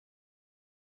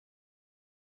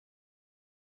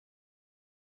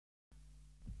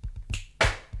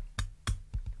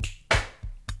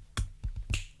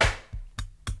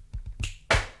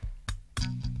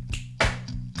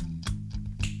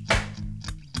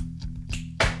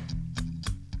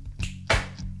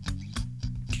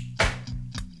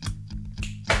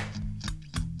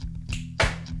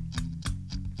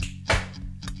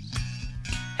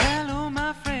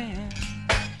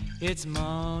It's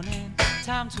morning,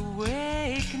 time to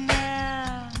wake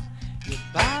now. Your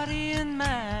body and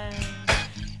mind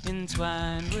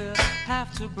entwined, we'll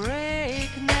have to break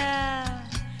now.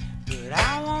 But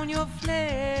I want your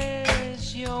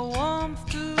flesh, your warmth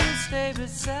to stay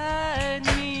beside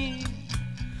me.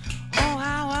 Oh,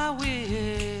 how I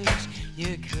wish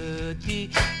you could be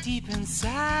deep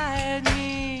inside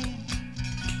me.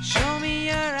 Show me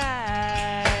your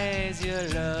eyes, your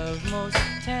love, most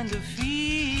tender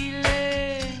feelings,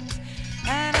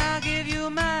 and I'll give you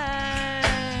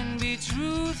mine. Be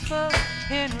truthful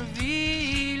in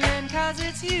revealing, 'cause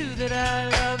it's you that I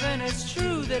love, and it's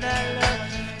true that I love.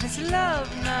 It's love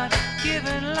not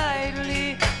given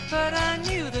lightly, but I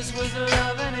knew this was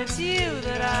love, and it's you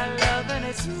that I love, and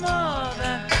it's more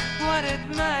than what it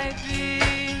might be.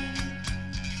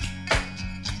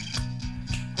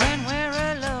 When we're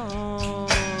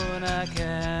alone, I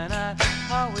cannot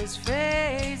always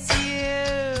face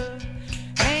you.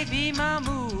 Maybe my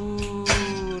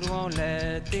mood won't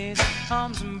let these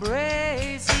arms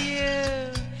embrace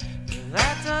you, but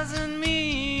that doesn't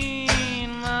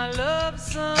mean my love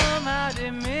somehow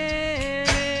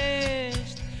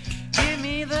diminished. Give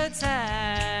me the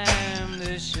time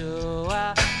to show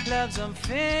our love's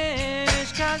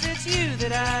unfinished, 'cause it's you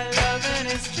that I love, and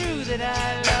it's true that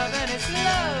I love, and it's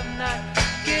love not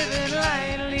given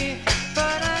lightly,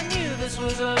 but I knew this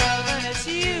was love, and it's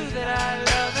you that I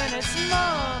love, and it's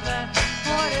more than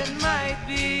what it might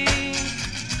be.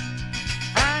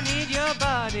 I need your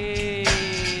body,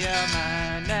 your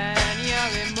mind, and your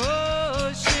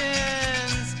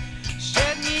emotions.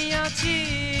 Shed me your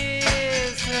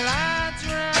tears till I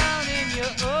drown in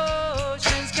your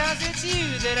oceans, 'cause it's you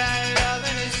that I love,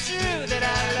 and it's true that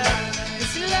I love.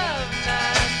 It's love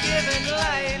not given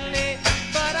lightly,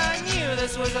 but I knew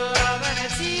this was love, and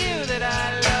it's you that I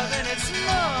love, and it's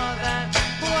more than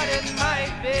what it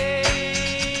might be.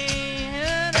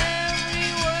 And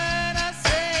every word I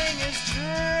sing is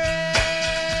true.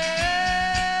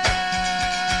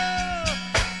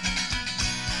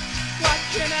 What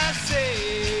can I say?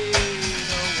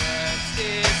 The words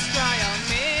destroy your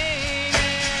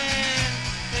meaning.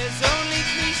 There's only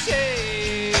cliche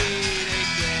to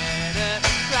get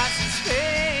across this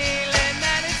feeling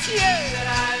that it's you that I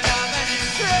love, and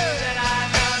it's true that I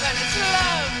love, and it's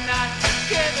love not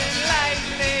given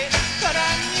lightly, but I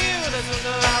knew this was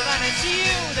love, and it's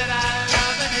you that I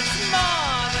love, and it's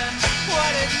more than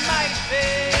what it might be.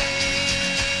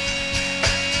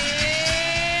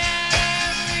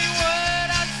 Every word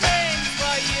I sing's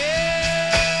for you,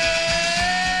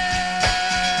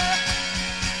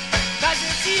 'cause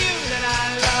it's you that I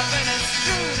love, and it's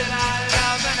true that I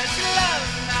love, and it's love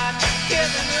not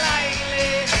given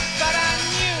lightly, but I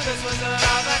knew this was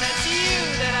love, and it's you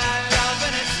that I love,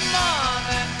 and it's more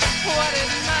than what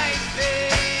it might be.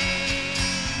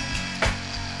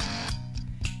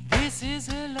 This is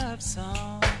a love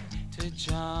song to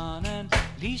John and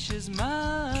Leisha's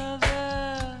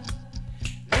mother.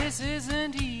 This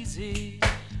isn't easy,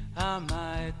 I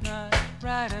might not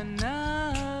write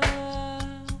another,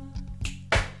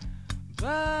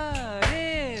 but